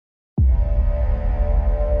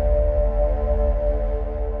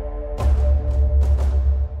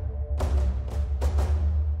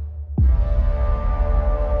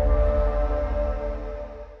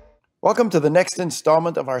Welcome to the next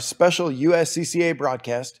installment of our special USCCA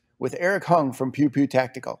broadcast with Eric Hung from Pew Pew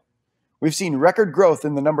Tactical. We've seen record growth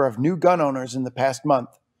in the number of new gun owners in the past month,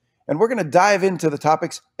 and we're going to dive into the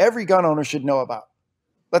topics every gun owner should know about.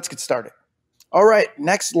 Let's get started. All right,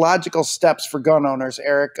 next logical steps for gun owners,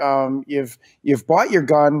 Eric. You've bought your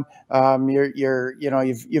gun.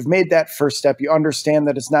 You've made that first step. You understand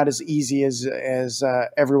that it's not as easy as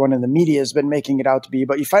everyone in the media has been making it out to be.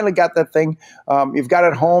 But you finally got that thing. You've got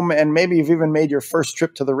it home, and maybe you've even made your first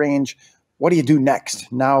trip to the range. What do you do next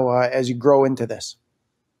now as you grow into this?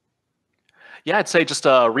 Yeah, I'd say just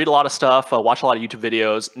read a lot of stuff, watch a lot of YouTube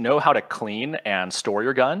videos, know how to clean and store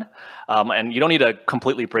your gun. And you don't need to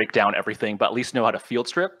completely break down everything, but at least know how to field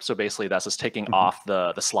strip. So basically that's just taking off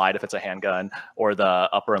the slide if it's a handgun, or the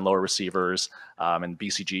upper and lower receivers, and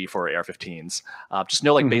BCG for AR-15s. Just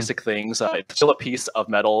know basic things. It's still a piece of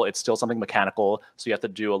metal. It's still something mechanical. So you have to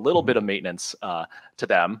do a little bit of maintenance to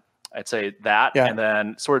them. I'd say that. Yeah. And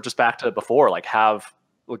then sort of just back to before, have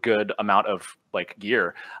a good amount of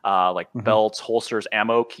gear, belts, holsters,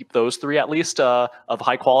 ammo. Keep those three at least of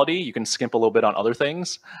high quality. You can skimp a little bit on other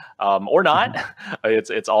things, or not.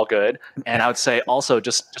 It's all good. And I would say also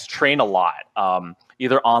just train a lot,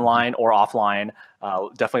 either online or offline.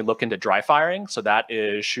 Definitely look into dry firing. So that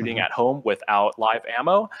is shooting at home without live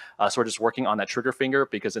ammo. So we're just working on that trigger finger,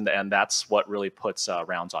 because in the end, that's what really puts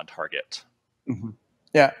rounds on target.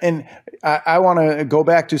 Yeah, and I want to go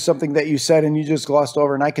back to something that you said and you just glossed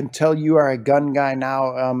over, and I can tell you are a gun guy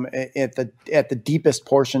now at the deepest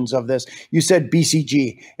portions of this. You said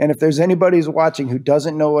BCG, and if there's anybody who's watching who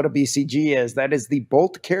doesn't know what a BCG is, that is the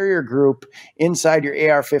bolt carrier group inside your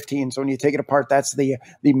AR-15. So when you take it apart, that's the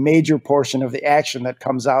major portion of the action that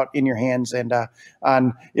comes out in your hands. And I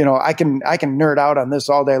can nerd out on this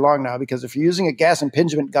all day long now, because if you're using a gas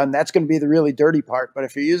impingement gun, that's going to be the really dirty part. But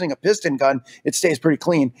if you're using a piston gun, it stays pretty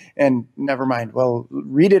clean. And never mind. Well,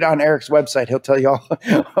 read it on Eric's website. He'll tell you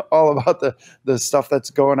all about the stuff that's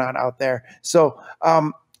going on out there. So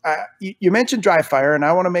you mentioned dry fire, and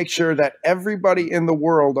I want to make sure that everybody in the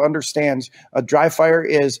world understands a dry fire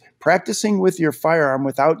is practicing with your firearm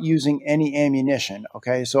without using any ammunition.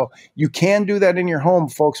 Okay, so you can do that in your home,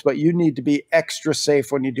 folks, but you need to be extra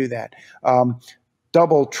safe when you do that.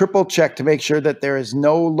 Double, triple check to make sure that there is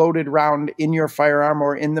no loaded round in your firearm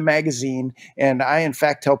or in the magazine. And I, in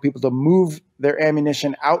fact, tell people to move their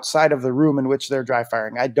ammunition outside of the room in which they're dry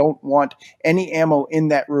firing. I don't want any ammo in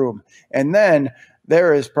that room. And then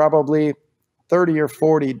there is probably 30 or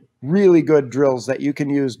 40 really good drills that you can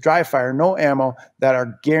use, dry fire, no ammo, that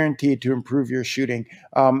are guaranteed to improve your shooting.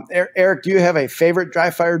 Eric, do you have a favorite dry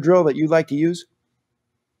fire drill that you like to use?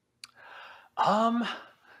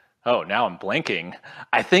 Oh, now I'm blanking.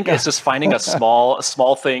 I think it's just finding a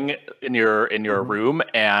small thing in your room,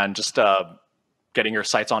 and just getting your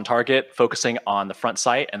sights on target, focusing on the front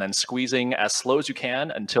sight, and then squeezing as slow as you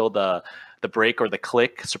can until the break or the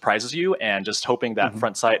click surprises you, and just hoping that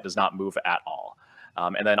front sight does not move at all.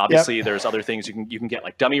 And then obviously there's other things you can get,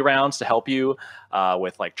 like dummy rounds to help you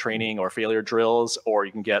with training or failure drills, or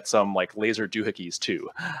you can get some laser doohickeys too,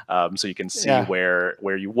 so you can see where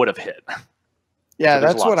you would have hit. Yeah, so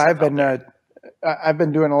that's what I've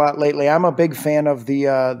been doing a lot lately. I'm a big fan of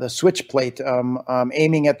the switch plate,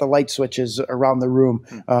 aiming at the light switches around the room,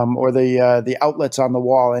 or the outlets on the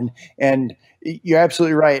wall. And you're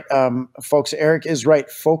absolutely right, folks. Eric is right.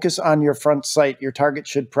 Focus on your front sight. Your target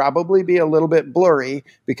should probably be a little bit blurry,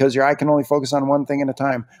 because your eye can only focus on one thing at a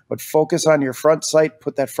time. But focus on your front sight.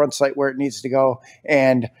 Put that front sight where it needs to go.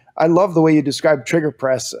 And I love the way you describe trigger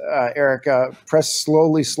press, Eric. Press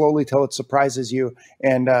slowly till it surprises you.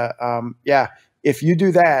 And if you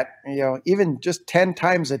do that, even just 10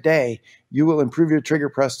 times a day, you will improve your trigger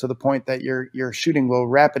press to the point that your shooting will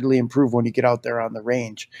rapidly improve when you get out there on the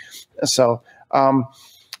range. So,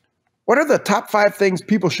 what are the top 5 things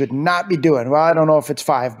people should not be doing? Well, I don't know if it's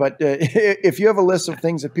 5, but if you have a list of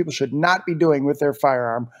things that people should not be doing with their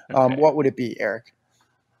firearm, what would it be, Eric?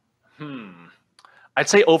 I'd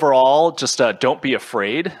say overall, just don't be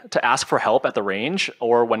afraid to ask for help at the range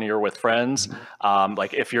or when you're with friends.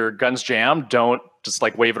 If your gun's jammed, don't just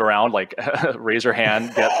wave it around, raise your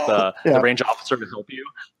hand, get the range officer to help you.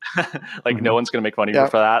 No one's going to make fun of you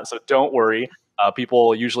for that. So don't worry.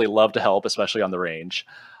 People usually love to help, especially on the range.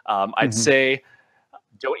 I'd say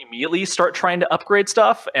don't immediately start trying to upgrade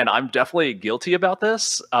stuff. And I'm definitely guilty about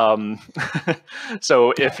this.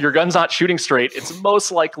 So if your gun's not shooting straight, it's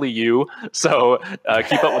most likely you. So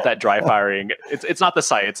keep up with that dry firing. It's not the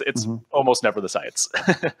sights. It's almost never the sights.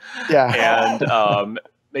 Yeah. And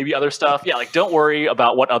maybe other stuff. Yeah, like don't worry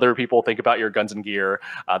about what other people think about your guns and gear.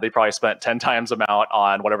 They probably spent 10 times amount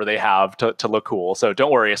on whatever they have to look cool. So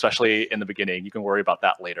don't worry, especially in the beginning. You can worry about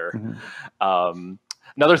that later.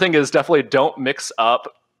 Another thing is definitely don't mix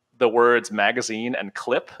up the words magazine and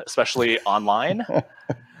clip, especially online.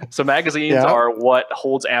 So magazines are what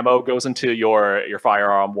holds ammo, goes into your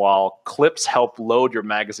firearm, while clips help load your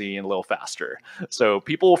magazine a little faster. So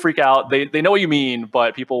people will freak out. They know what you mean,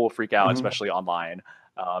 but people will freak out, especially online.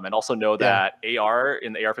 And also know that AR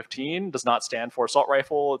in the AR-15 does not stand for assault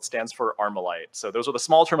rifle. It stands for Armalite. So those are the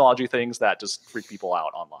small terminology things that just freak people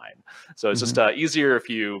out online. So it's just easier if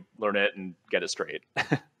you learn it and get it straight.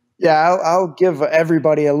 Yeah, I'll give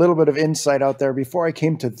everybody a little bit of insight out there. Before I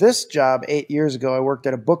came to this job 8 years ago, I worked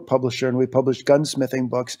at a book publisher and we published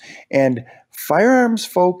gunsmithing books. And firearms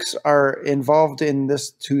folks are involved in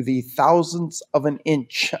this to the thousandths of an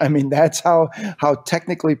inch. I mean, that's how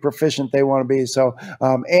technically proficient they want to be. So,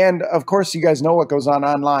 and of course, you guys know what goes on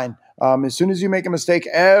online. As soon as you make a mistake,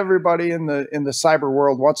 everybody in the cyber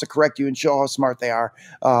world wants to correct you and show how smart they are.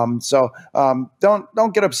 So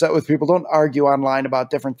don't get upset with people. Don't argue online about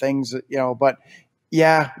different things, you know. But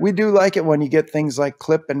yeah, we do like it when you get things like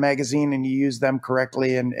clip and magazine and you use them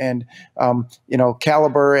correctly, and you know,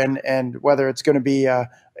 caliber and whether it's going to be a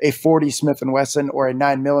 40 Smith & Wesson or a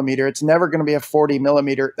 9mm. It's never going to be a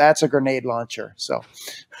 40mm. That's a grenade launcher. So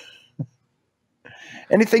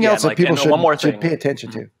anything else that people should pay attention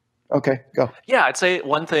to? Okay, go. Yeah, I'd say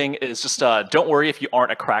one thing is just don't worry if you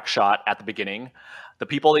aren't a crack shot at the beginning. The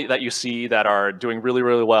people that you see that are doing really,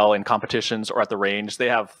 really well in competitions or at the range, they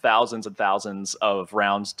have thousands and thousands of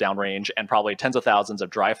rounds downrange and probably tens of thousands of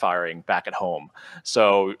dry firing back at home.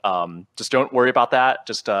 So just don't worry about that.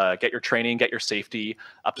 Just get your training, get your safety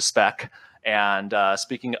up to spec. And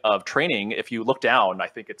speaking of training, if you look down, I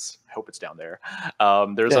hope it's down there.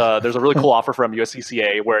 There's a really cool offer from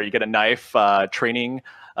USCCA where you get a knife training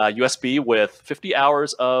USB with 50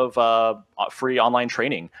 hours of free online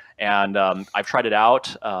training. And I've tried it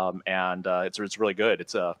out, and it's really good.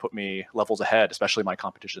 It's put me levels ahead, especially my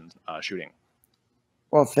competition shooting.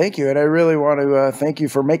 Well, thank you. And I really want to thank you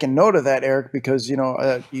for making note of that, Eric, because, you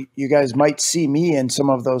know, you guys might see me in some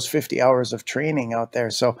of those 50 hours of training out there.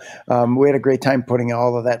 So we had a great time putting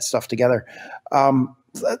all of that stuff together.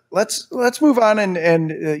 Let's move on and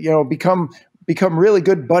you know, become really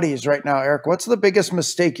good buddies right now, Eric. What's the biggest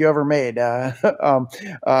mistake you ever made? I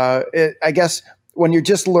guess when you're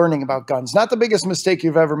just learning about guns, not the biggest mistake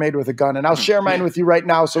you've ever made with a gun. And I'll share mine with you right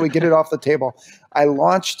now so we get it off the table. I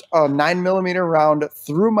launched a 9mm round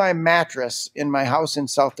through my mattress in my house in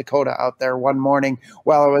South Dakota out there one morning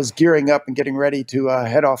while I was gearing up and getting ready to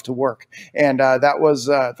head off to work. And that was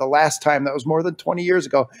the last time. That was more than 20 years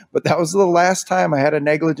ago, but that was the last time I had a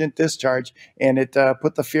negligent discharge, and it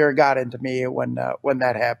put the fear of God into me when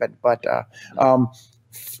that happened. But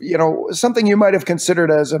you know, something you might have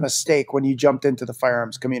considered as a mistake when you jumped into the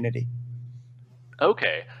firearms community.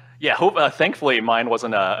 Okay. Yeah, thankfully mine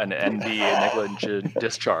wasn't an ND, a negligent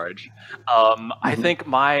discharge. I think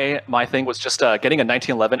my thing was just getting a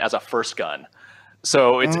 1911 as a first gun.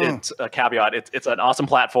 So it's a caveat. It's an awesome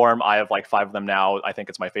platform. I have like 5 of them now. I think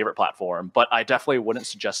it's my favorite platform, but I definitely wouldn't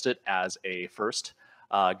suggest it as a first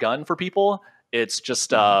gun for people. It's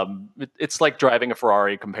just it's like driving a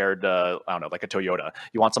Ferrari compared to, I don't know, like a Toyota.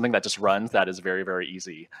 You want something that just runs, that is very, very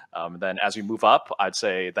easy. Then as you move up, I'd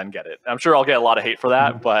say then get it. I'm sure I'll get a lot of hate for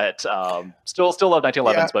that, but still love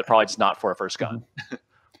 1911s, but probably just not for a first gun.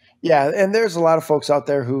 Yeah, and there's a lot of folks out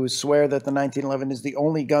there who swear that the 1911 is the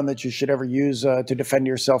only gun that you should ever use to defend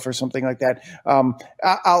yourself or something like that.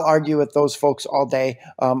 I'll argue with those folks all day.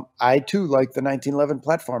 I too like the 1911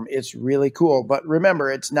 platform. It's really cool, but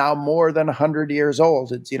remember, it's now more than 100 years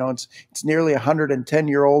old. It's it's nearly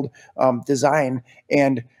 110-year-old design,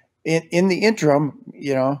 and in the interim,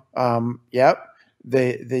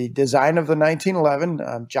 the design of the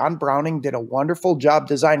 1911, John Browning did a wonderful job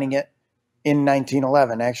designing it in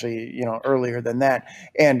 1911, actually, earlier than that.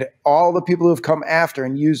 And all the people who have come after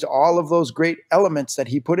and used all of those great elements that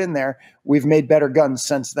he put in there, we've made better guns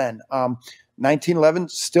since then. 1911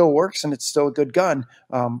 still works and it's still a good gun.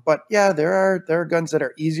 But yeah, there are guns that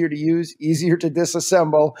are easier to use, easier to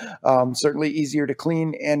disassemble, certainly easier to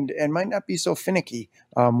clean, and might not be so finicky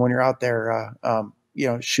when you're out there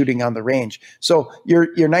shooting on the range. So your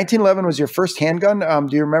 1911 was your first handgun.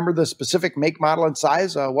 Do you remember the specific make, model, and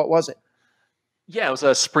size? What was it? Yeah, it was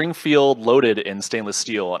a Springfield loaded in stainless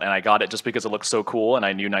steel, and I got it just because it looked so cool, and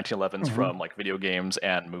I knew 1911s from like video games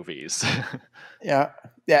and movies. Yeah,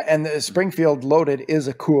 Yeah, and the Springfield loaded is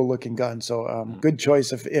a cool looking gun. So good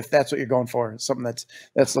choice if that's what you're going for. Something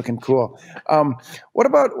that's looking cool. What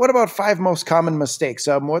about 5 most common mistakes?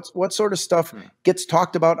 What sort of stuff gets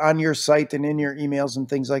talked about on your site and in your emails and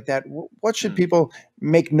things like that? What should people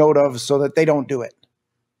make note of so that they don't do it?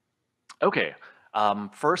 Okay.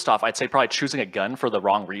 First off, I'd say probably choosing a gun for the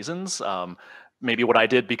wrong reasons. Maybe what I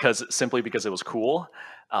did simply because it was cool.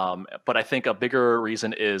 But I think a bigger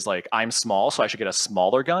reason is like I'm small, so I should get a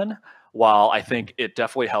smaller gun. While I think it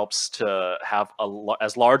definitely helps to have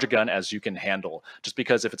as large a gun as you can handle. Just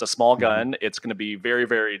because if it's a small gun, it's going to be very,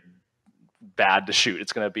 very bad to shoot.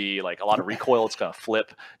 It's going to be like a lot of recoil. It's going to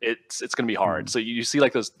flip. It's going to be hard. So you see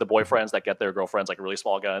like the boyfriends that get their girlfriends like really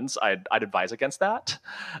small guns. I'd advise against that.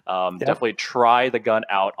 Definitely try the gun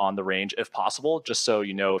out on the range if possible, just so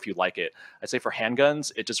you know if you like it. I'd say for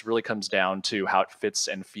handguns, it just really comes down to how it fits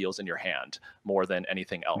and feels in your hand more than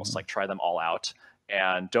anything else. Like try them all out.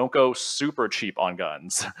 And don't go super cheap on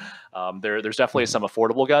guns. There's definitely some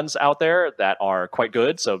affordable guns out there that are quite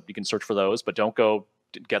good, so you can search for those. But don't go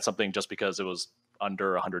get something just because it was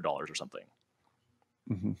under $100 or something.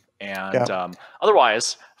 And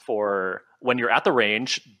otherwise, for when you're at the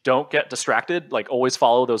range, don't get distracted. Like always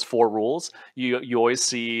follow those 4 rules. You always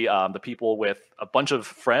see the people with a bunch of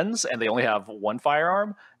friends and they only have one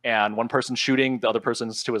firearm and one person shooting, the other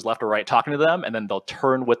person's to his left or right talking to them, and then they'll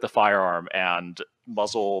turn with the firearm and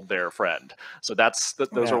muzzle their friend. So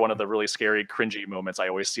those are one of the really scary, cringy moments I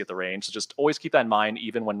always see at the range. So just always keep that in mind,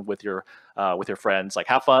 even when with your friends. Like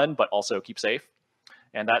have fun, but also keep safe.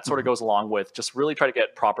 And that sort of goes along with just really try to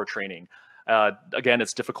get proper training. Again,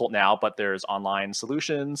 it's difficult now, but there's online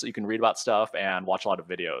solutions. You can read about stuff and watch a lot of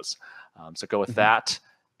videos. So go with that.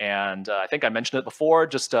 And I think I mentioned it before,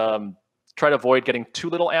 just try to avoid getting too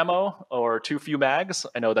little ammo or too few mags.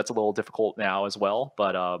 I know that's a little difficult now as well,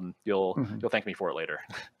 but you'll thank me for it later.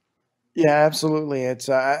 Yeah, absolutely. It's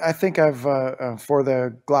I think I've for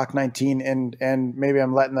the Glock 19, and maybe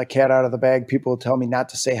I'm letting the cat out of the bag. People tell me not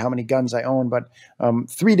to say how many guns I own, but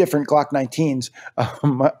 3 different Glock 19s,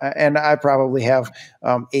 and I probably have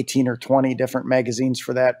 18 or 20 different magazines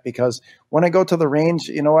for that. Because when I go to the range,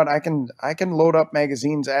 you know what, I can load up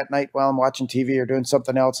magazines at night while I'm watching TV or doing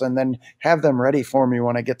something else, and then have them ready for me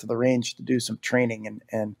when I get to the range to do some training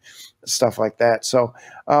and stuff like that. So.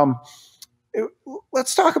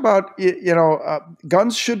 Let's talk about,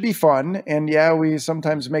 guns should be fun. And yeah, we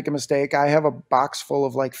sometimes make a mistake. I have a box full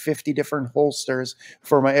of like 50 different holsters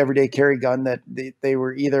for my everyday carry gun that they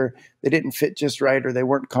were either they didn't fit just right or they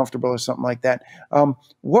weren't comfortable or something like that.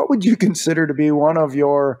 What would you consider to be one of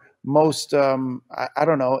your most, I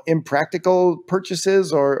don't know, impractical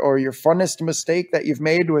purchases or your funnest mistake that you've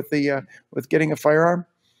made with with getting a firearm?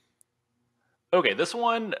 Okay, this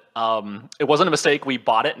one, it wasn't a mistake. We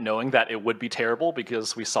bought it knowing that it would be terrible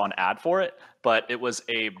because we saw an ad for it, but it was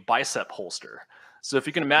a bicep holster. So if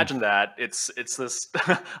you can imagine that, it's this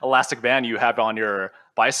elastic band you have on your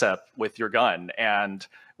bicep with your gun, and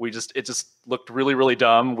it just looked really, really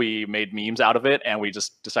dumb. We made memes out of it, and we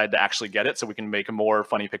just decided to actually get it so we can make more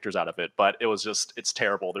funny pictures out of it. But it's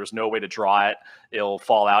terrible. There's no way to draw it. It'll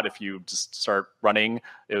fall out if you just start running.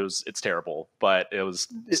 It's terrible, but it was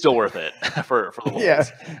still worth it for the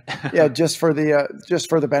lulz. Yeah, just for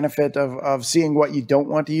the benefit of seeing what you don't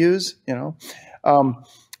want to use,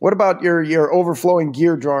 What about your overflowing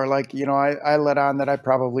gear drawer? Like, I let on that I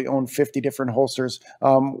probably own 50 different holsters.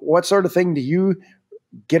 What sort of thing do you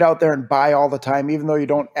get out there and buy all the time, even though you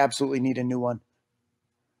don't absolutely need a new one?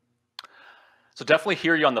 So definitely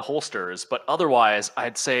hear you on the holsters, but otherwise,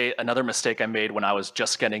 I'd say another mistake I made when I was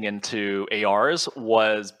just getting into ARs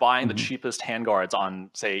was buying the cheapest handguards on,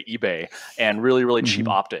 say, eBay and really, really cheap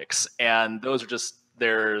optics. And those are just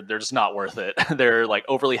they're just not worth it. They're like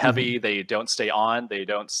overly heavy. They don't stay on. They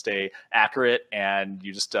don't stay accurate, and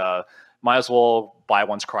you just might as well buy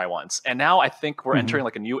once, cry once. And now I think we're entering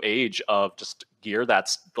like a new age of just gear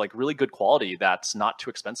that's like really good quality, that's not too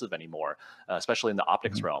expensive anymore, especially in the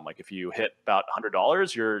optics realm. Like if you hit about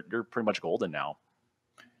 $100, you're pretty much golden now.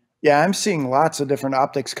 Yeah, I'm seeing lots of different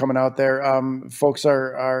optics coming out there. Folks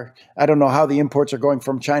are I don't know how the imports are going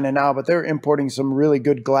from China now, but they're importing some really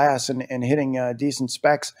good glass and hitting decent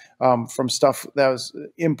specs from stuff that was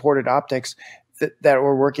imported optics that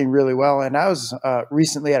were working really well. And I was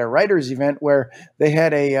recently at a writers event where they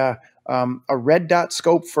had a a red dot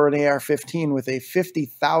scope for an AR-15 with a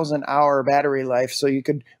 50,000 hour battery life. So you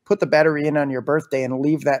could put the battery in on your birthday and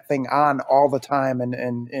leave that thing on all the time,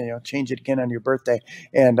 and change it again on your birthday.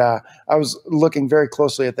 And I was looking very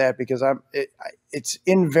closely at that because it's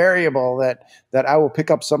invariable that I will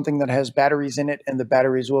pick up something that has batteries in it and the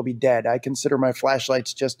batteries will be dead. I consider my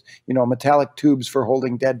flashlights just, metallic tubes for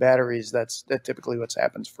holding dead batteries. That's typically what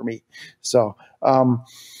happens for me. So,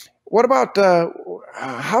 what about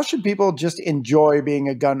how should people just enjoy being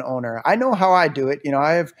a gun owner? I know how I do it.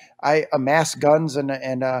 I amass guns,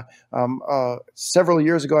 and several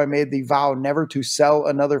years ago I made the vow never to sell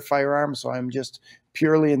another firearm. So I'm just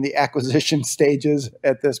purely in the acquisition stages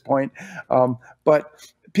at this point. But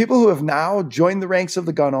people who have now joined the ranks of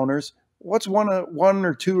the gun owners, what's one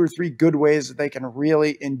or two or three good ways that they can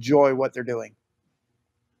really enjoy what they're doing?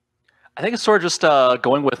 I think it's sort of just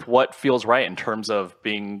going with what feels right in terms of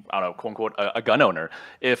being, I don't know, quote unquote, a gun owner.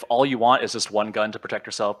 If all you want is just one gun to protect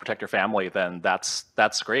yourself, protect your family, then that's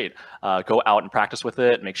great. Go out and practice with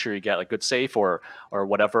it. Make sure you get a good safe or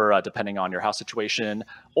whatever, depending on your house situation.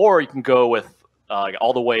 Or you can go with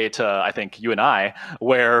all the way to, I think, you and I,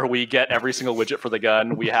 where we get every single widget for the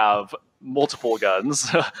gun. We have multiple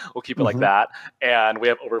guns. We'll keep it like that. And we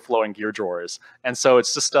have overflowing gear drawers. And so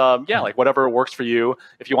it's just, like whatever works for you.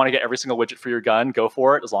 If you want to get every single widget for your gun, go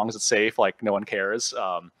for it, as long as it's safe. Like, no one cares.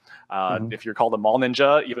 If you're called a mall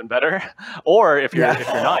ninja, even better. Or if you're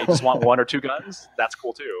not, you just want one or two guns, that's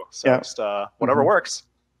cool too. So just whatever works.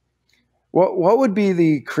 What would be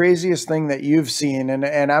the craziest thing that you've seen?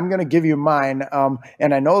 And I'm going to give you mine.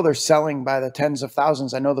 And I know they're selling by the tens of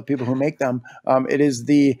thousands. I know the people who make them. It is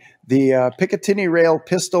the Picatinny rail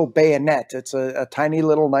pistol bayonet. It's a tiny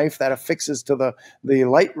little knife that affixes to the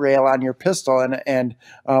light rail on your pistol. And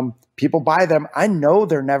people buy them. I know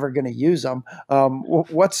they're never going to use them.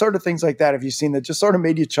 What sort of things like that have you seen that just sort of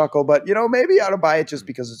made you chuckle? But, maybe you ought to buy it just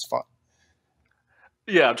because it's fun.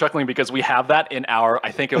 Yeah, I'm chuckling because we have that in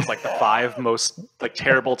I think it was like the 5 most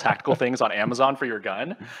terrible tactical things on Amazon for your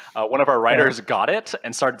gun. One of our writers got it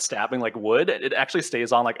and started stabbing like wood. It actually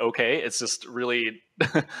stays on okay. It's just really,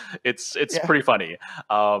 it's pretty funny.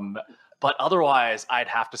 But otherwise, I'd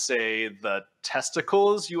have to say the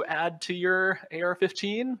testicles you add to your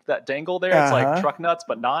AR-15 that dangle there. It's like truck nuts,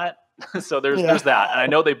 but not. So there's that. And I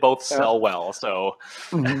know they both sell well. So.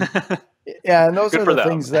 Yeah, and those are the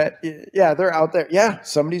things that, they're out there. Yeah,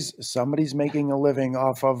 somebody's making a living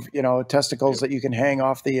off of, testicles that you can hang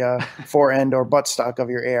off the fore end or buttstock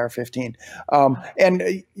of your AR-15.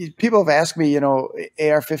 And people have asked me,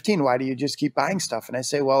 AR-15, why do you just keep buying stuff? And I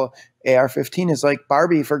say, well, AR-15 is like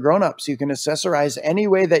Barbie for grown-ups. You can accessorize any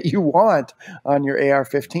way that you want on your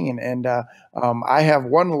AR-15. And I have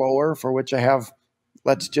one lower for which I have,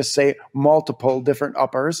 let's just say, multiple different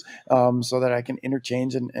uppers, so that I can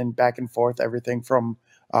interchange and back and forth everything from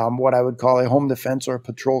what I would call a home defense or a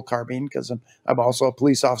patrol carbine, because I'm also a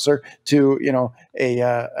police officer, to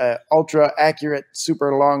a ultra accurate,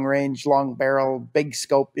 super long range, long barrel, big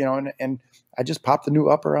scope, and I just pop the new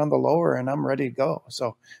upper on the lower and I'm ready to go.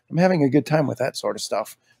 So I'm having a good time with that sort of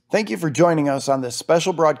stuff. Thank you for joining us on this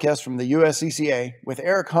special broadcast from the USCCA with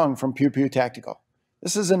Eric Hung from Pew Pew Tactical.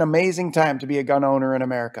 This is an amazing time to be a gun owner in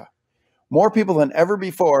America. More people than ever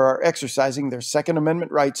before are exercising their Second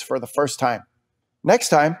Amendment rights for the first time. Next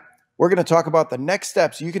time, we're going to talk about the next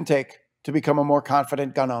steps you can take to become a more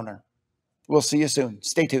confident gun owner. We'll see you soon.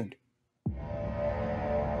 Stay tuned.